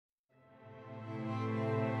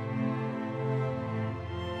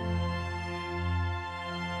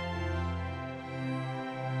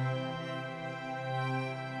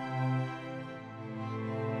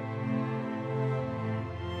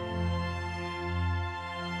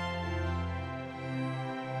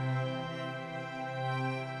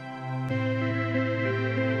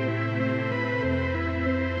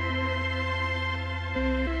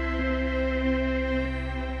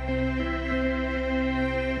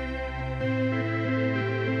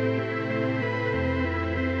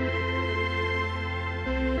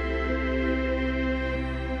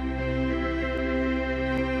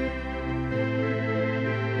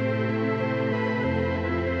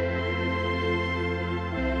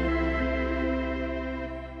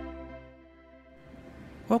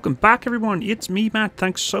Welcome back, everyone. It's me, Matt.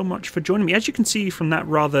 Thanks so much for joining me. As you can see from that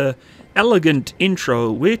rather elegant intro,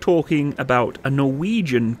 we're talking about a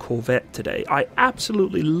Norwegian corvette today. I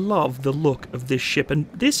absolutely love the look of this ship, and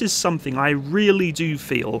this is something I really do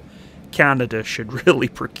feel Canada should really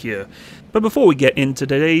procure. But before we get into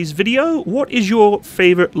today's video, what is your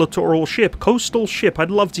favorite littoral ship, coastal ship?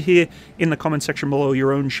 I'd love to hear in the comment section below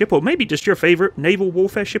your own ship, or maybe just your favorite naval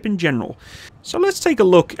warfare ship in general. So let's take a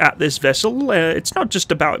look at this vessel. It's not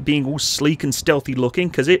just about being all sleek and stealthy looking,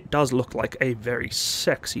 because it does look like a very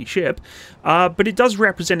sexy ship, but it does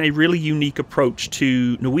represent a really unique approach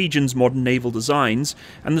to Norwegian's modern naval designs,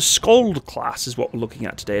 and the Skjold-class is what we're looking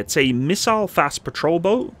at today. It's a missile-fast patrol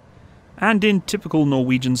boat, and in typical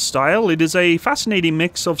Norwegian style, it is a fascinating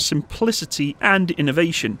mix of simplicity and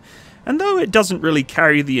innovation. And though it doesn't really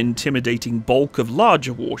carry the intimidating bulk of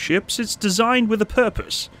larger warships, it's designed with a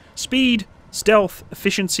purpose: speed, stealth,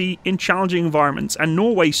 efficiency in challenging environments, and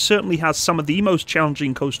Norway certainly has some of the most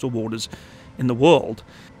challenging coastal waters in the world.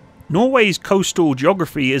 Norway's coastal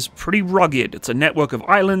geography is pretty rugged. It's a network of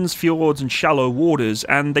islands, fjords, and shallow waters,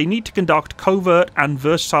 and they need to conduct covert and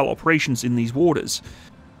versatile operations in these waters.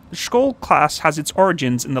 The Skjold-class has its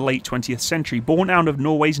origins in the late 20th century, born out of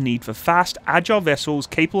Norway's need for fast, agile vessels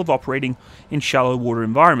capable of operating in shallow water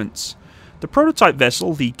environments. The prototype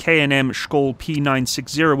vessel, the K&M Skjold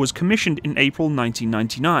P960, was commissioned in April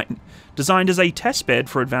 1999. Designed as a testbed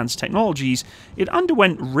for advanced technologies, it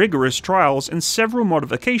underwent rigorous trials and several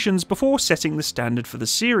modifications before setting the standard for the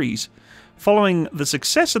series. Following the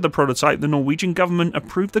success of the prototype, the Norwegian government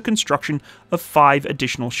approved the construction of 5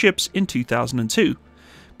 additional ships in 2002.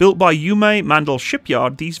 Built by Ume Mandal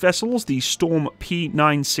Shipyard, these vessels, the Storm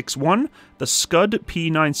P961, the Scud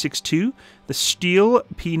P962, the Steel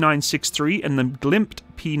P963, and the Glimt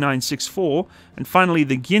P964, and finally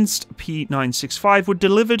the Ginst P965, were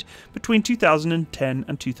delivered between 2010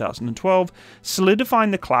 and 2012, solidifying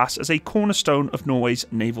the class as a cornerstone of Norway's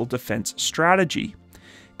naval defense strategy.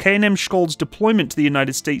 K&M Skjold's deployment to the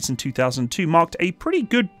United States in 2002 marked a pretty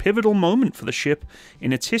good pivotal moment for the ship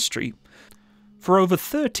in its history. For over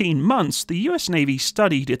 13 months, the US Navy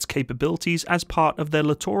studied its capabilities as part of their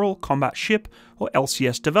Littoral Combat Ship, or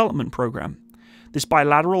LCS, development program. This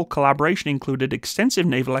bilateral collaboration included extensive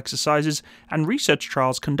naval exercises and research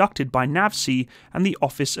trials conducted by NAVSEA and the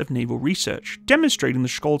Office of Naval Research, demonstrating the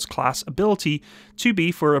Skjold-class ability to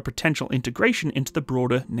be for a potential integration into the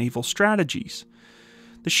broader naval strategies.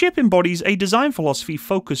 The ship embodies a design philosophy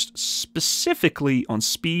focused specifically on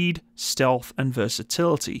speed, stealth, and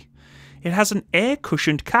versatility. It has an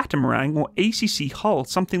air-cushioned catamaran or ACC hull,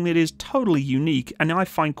 something that is totally unique and I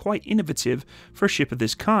find quite innovative for a ship of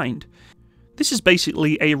this kind. This is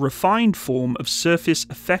basically a refined form of surface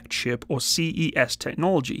effect ship or CES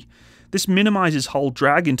technology. This minimizes hull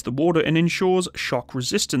drag into the water and ensures shock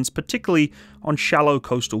resistance, particularly on shallow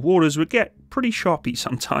coastal waters which get pretty sharpy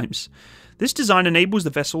sometimes. This design enables the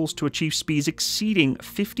vessels to achieve speeds exceeding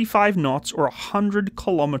 55 knots or 100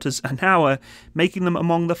 kilometers an hour, making them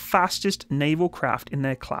among the fastest naval craft in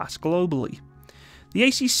their class globally. The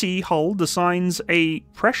ACC hull designs a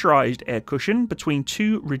pressurized air cushion between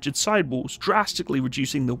 2 rigid sidewalls, drastically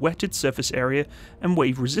reducing the wetted surface area and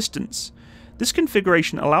wave resistance. This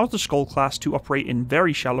configuration allows the Skjold-class to operate in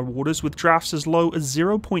very shallow waters with drafts as low as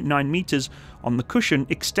 0.9 meters on the cushion,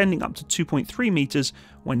 extending up to 2.3 meters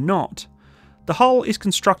when not. The hull is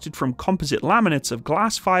constructed from composite laminates of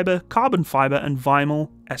glass fiber, carbon fiber, and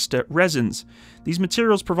vinyl ester resins. These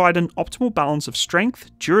materials provide an optimal balance of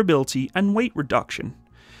strength, durability, and weight reduction.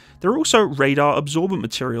 There are also radar absorbent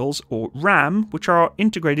materials, or RAM, which are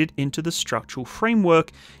integrated into the structural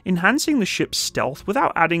framework, enhancing the ship's stealth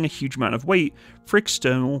without adding a huge amount of weight for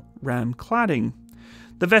external RAM cladding.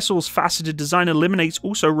 The vessel's faceted design eliminates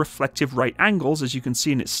also reflective right angles, as you can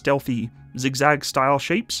see in its stealthy zigzag style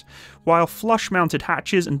shapes, while flush-mounted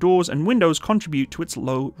hatches and doors and windows contribute to its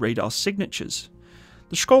low radar signatures.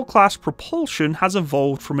 The Skjold-class propulsion has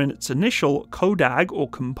evolved from its initial CODAG, or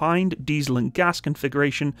combined diesel and gas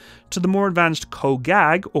configuration, to the more advanced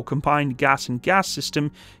COGAG, or combined gas and gas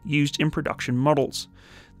system, used in production models.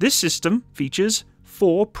 This system features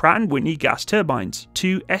 4 Pratt & Whitney gas turbines,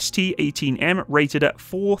 2 ST-18M rated at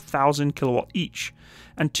 4,000 kW each,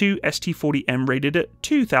 and 2 ST-40M rated at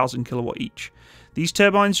 2,000 kW each. These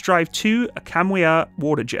turbines drive 2 Akamwea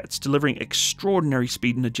water jets, delivering extraordinary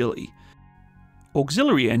speed and agility.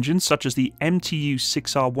 Auxiliary engines such as the MTU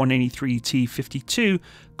 6R183T52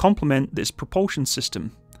 complement this propulsion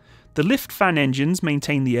system. The lift fan engines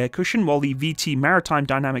maintain the air cushion, while the VT Maritime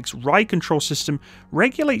Dynamics ride control system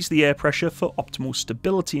regulates the air pressure for optimal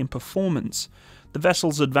stability and performance. The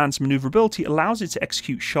vessel's advanced maneuverability allows it to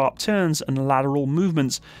execute sharp turns and lateral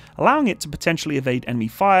movements, allowing it to potentially evade enemy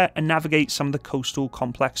fire and navigate some of the coastal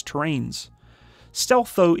complex terrains.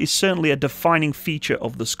 Stealth, though, is certainly a defining feature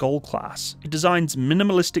of the Skjold-class. It designs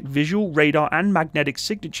minimalistic visual, radar, and magnetic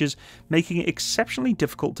signatures, making it exceptionally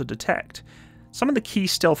difficult to detect. Some of the key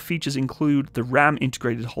stealth features include the RAM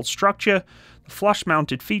integrated hull structure, the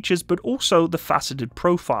flush-mounted features, but also the faceted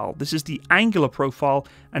profile. This is the angular profile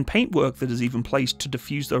and paintwork that is even placed to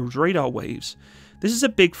diffuse those radar waves. This is a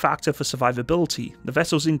big factor for survivability. The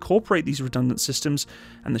vessels incorporate these redundant systems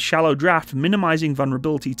and the shallow draft, minimizing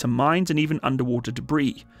vulnerability to mines and even underwater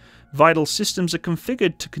debris. Vital systems are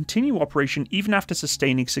configured to continue operation even after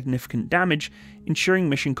sustaining significant damage, ensuring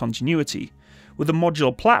mission continuity. With a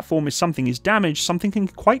modular platform, if something is damaged, something can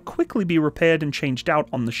quite quickly be repaired and changed out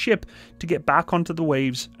on the ship to get back onto the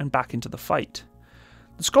waves and back into the fight.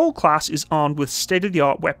 The Skjold-class is armed with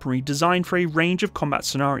state-of-the-art weaponry designed for a range of combat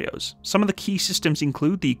scenarios. Some of the key systems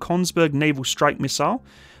include the Kongsberg Naval Strike Missile.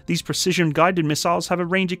 These precision-guided missiles have a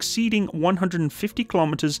range exceeding 150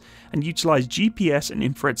 kilometers and utilize GPS and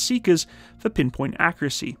infrared seekers for pinpoint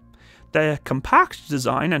accuracy. Their compact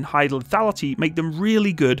design and high lethality make them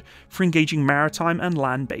really good for engaging maritime and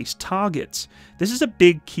land-based targets. This is a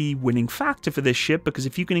big key winning factor for this ship, because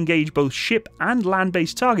if you can engage both ship and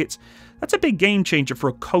land-based targets, that's a big game changer for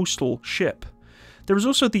a coastal ship. There is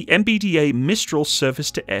also the MBDA Mistral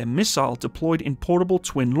surface-to-air missile deployed in portable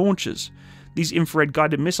twin launchers. These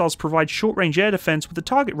infrared-guided missiles provide short-range air defense with a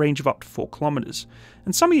target range of up to 4 kilometers.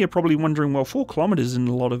 And some of you are probably wondering, well, 4 kilometers isn't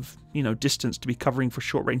a lot of, distance to be covering for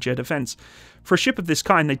short-range air defense. For a ship of this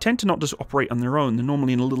kind, they tend to not just operate on their own. They're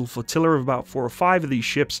normally in a little flotilla of about 4 or 5 of these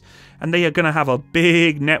ships, and they are going to have a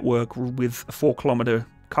big network with a 4-kilometer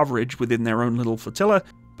coverage within their own little flotilla,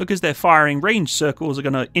 because their firing range circles are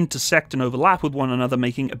going to intersect and overlap with one another,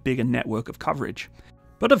 making a bigger network of coverage.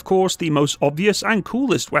 But of course, the most obvious and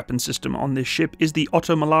coolest weapon system on this ship is the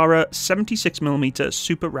Otto Melara 76mm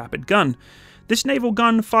Super Rapid Gun. This naval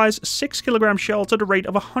gun fires 6 kg shells at a rate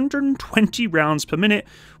of 120 rounds per minute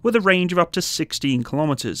with a range of up to 16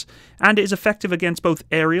 kilometers, and it is effective against both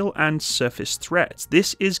aerial and surface threats.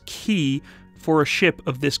 This is key for a ship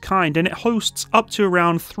of this kind, and it hosts up to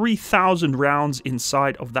around 3,000 rounds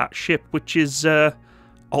inside of that ship, which is a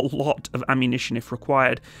lot of ammunition if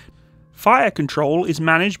required. Fire control is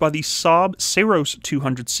managed by the Saab Seros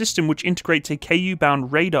 200 system, which integrates a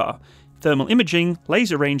KU-bound radar, thermal imaging,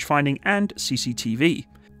 laser range finding, and CCTV.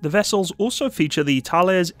 The vessels also feature the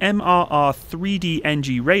Thales MRR 3D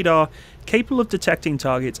NG radar, capable of detecting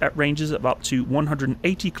targets at ranges of up to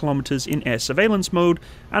 180 km in air surveillance mode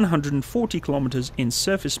and 140 km in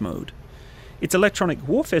surface mode. Its electronic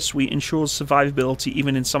warfare suite ensures survivability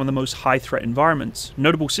even in some of the most high-threat environments.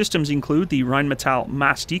 Notable systems include the Rheinmetall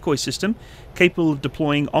mass decoy system, capable of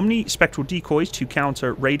deploying omni-spectral decoys to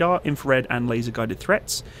counter radar, infrared, and laser-guided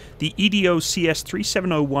threats, the EDO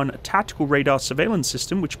CS3701 tactical radar surveillance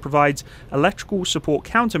system, which provides electrical support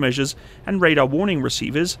countermeasures and radar warning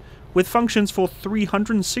receivers, with functions for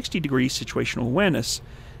 360-degree situational awareness,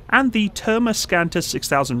 and the Termascanter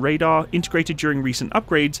 6000 radar, integrated during recent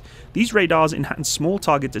upgrades. These radars enhance small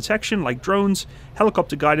target detection like drones,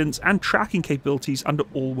 helicopter guidance, and tracking capabilities under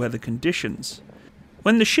all weather conditions.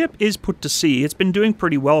 When the ship is put to sea, it's been doing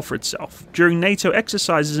pretty well for itself. During NATO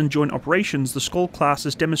exercises and joint operations, the Skjold-class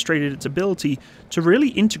has demonstrated its ability to really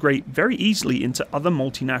integrate very easily into other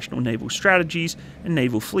multinational naval strategies and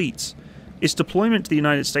naval fleets. Its deployment to the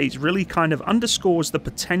United States really kind of underscores the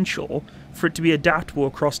potential for it to be adaptable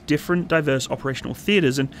across different diverse operational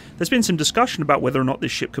theaters, and there's been some discussion about whether or not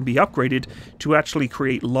this ship can be upgraded to actually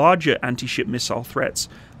create larger anti-ship missile threats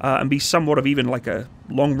and be somewhat of even like a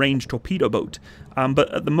long-range torpedo boat.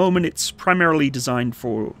 But at the moment it's primarily designed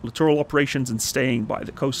for littoral operations and staying by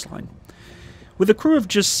the coastline. With a crew of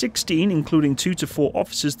just 16, including 2 to 4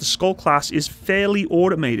 officers, the Skjold-class is fairly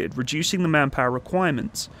automated, reducing the manpower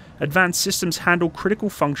requirements. Advanced systems handle critical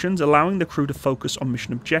functions, allowing the crew to focus on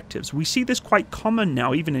mission objectives. We see this quite common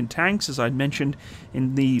now, even in tanks, as I mentioned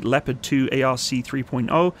in the Leopard 2 ARC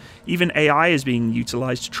 3.0. Even AI is being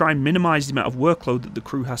utilized to try and minimize the amount of workload that the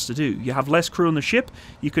crew has to do. You have less crew on the ship,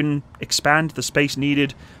 you can expand the space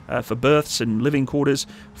needed for berths and living quarters,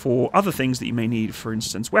 for other things that you may need, for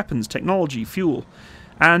instance, weapons, technology, fuel.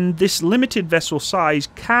 And this limited vessel size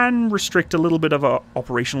can restrict a little bit of our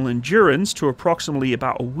operational endurance to approximately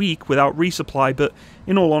about a week without resupply, but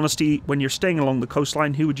in all honesty, when you're staying along the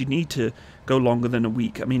coastline, who would you need to go longer than a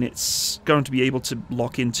week? I mean, it's going to be able to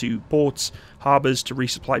lock into ports, harbours to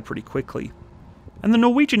resupply pretty quickly. And the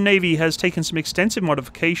Norwegian Navy has taken some extensive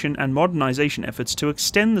modification and modernisation efforts to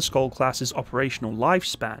extend the Skjold-class's operational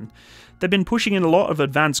lifespan. They've been pushing in a lot of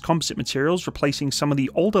advanced composite materials, replacing some of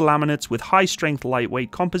the older laminates with high-strength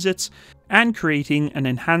lightweight composites, and creating an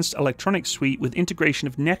enhanced electronic suite with integration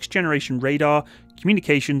of next-generation radar,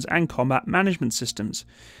 communications and combat management systems.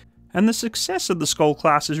 And the success of the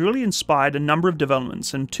Skjold-class has really inspired a number of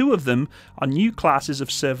developments, and two of them are new classes of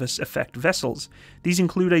surface effect vessels. These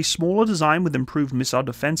include a smaller design with improved missile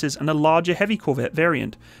defences and a larger heavy corvette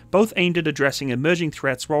variant, both aimed at addressing emerging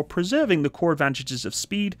threats while preserving the core advantages of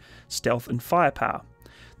speed, stealth and firepower.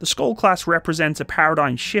 The Skjold-class represents a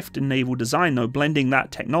paradigm shift in naval design though, blending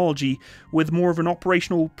that technology with more of an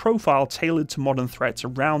operational profile tailored to modern threats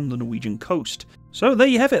around the Norwegian coast. So there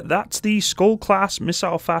you have it, that's the Skjold-class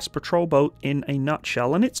missile-fast patrol boat in a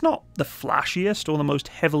nutshell, and it's not the flashiest or the most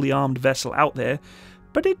heavily armed vessel out there,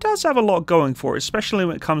 but it does have a lot going for it, especially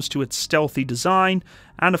when it comes to its stealthy design,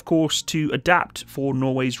 and of course to adapt for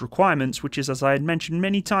Norway's requirements, which is, as I had mentioned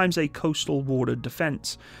many times, a coastal water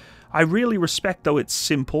defence. I really respect, though, its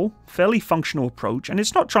simple, fairly functional approach, and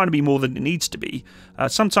it's not trying to be more than it needs to be.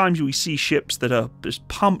 Sometimes we see ships that are just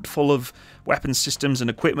pumped full of weapon systems and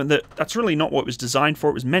equipment that's really not what it was designed for.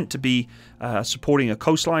 It was meant to be supporting a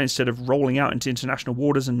coastline instead of rolling out into international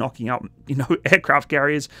waters and knocking out, aircraft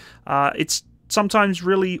carriers. It's sometimes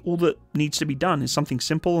really all that needs to be done is something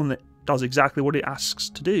simple and that does exactly what it asks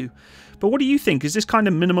to do. But what do you think? Is this kind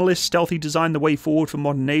of minimalist, stealthy design the way forward for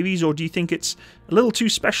modern navies, or do you think it's a little too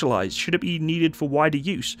specialized? Should it be needed for wider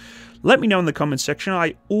use? Let me know in the comments section.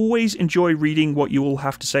 I always enjoy reading what you all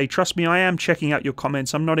have to say. Trust me, I am checking out your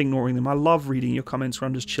comments. I'm not ignoring them. I love reading your comments where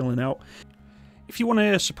I'm just chilling out. If you want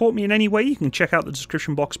to support me in any way, you can check out the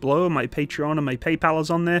description box below. My Patreon and my PayPal is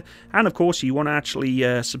on there. And of course, you want to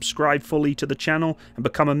actually subscribe fully to the channel and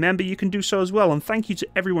become a member, you can do so as well. And thank you to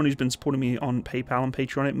everyone who's been supporting me on PayPal and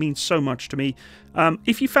Patreon. It means so much to me.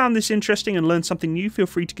 If you found this interesting and learned something new, feel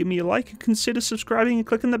free to give me a like and consider subscribing and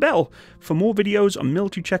clicking the bell for more videos on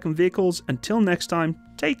military check and vehicles. Until next time,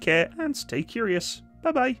 take care and stay curious.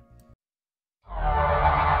 Bye-bye.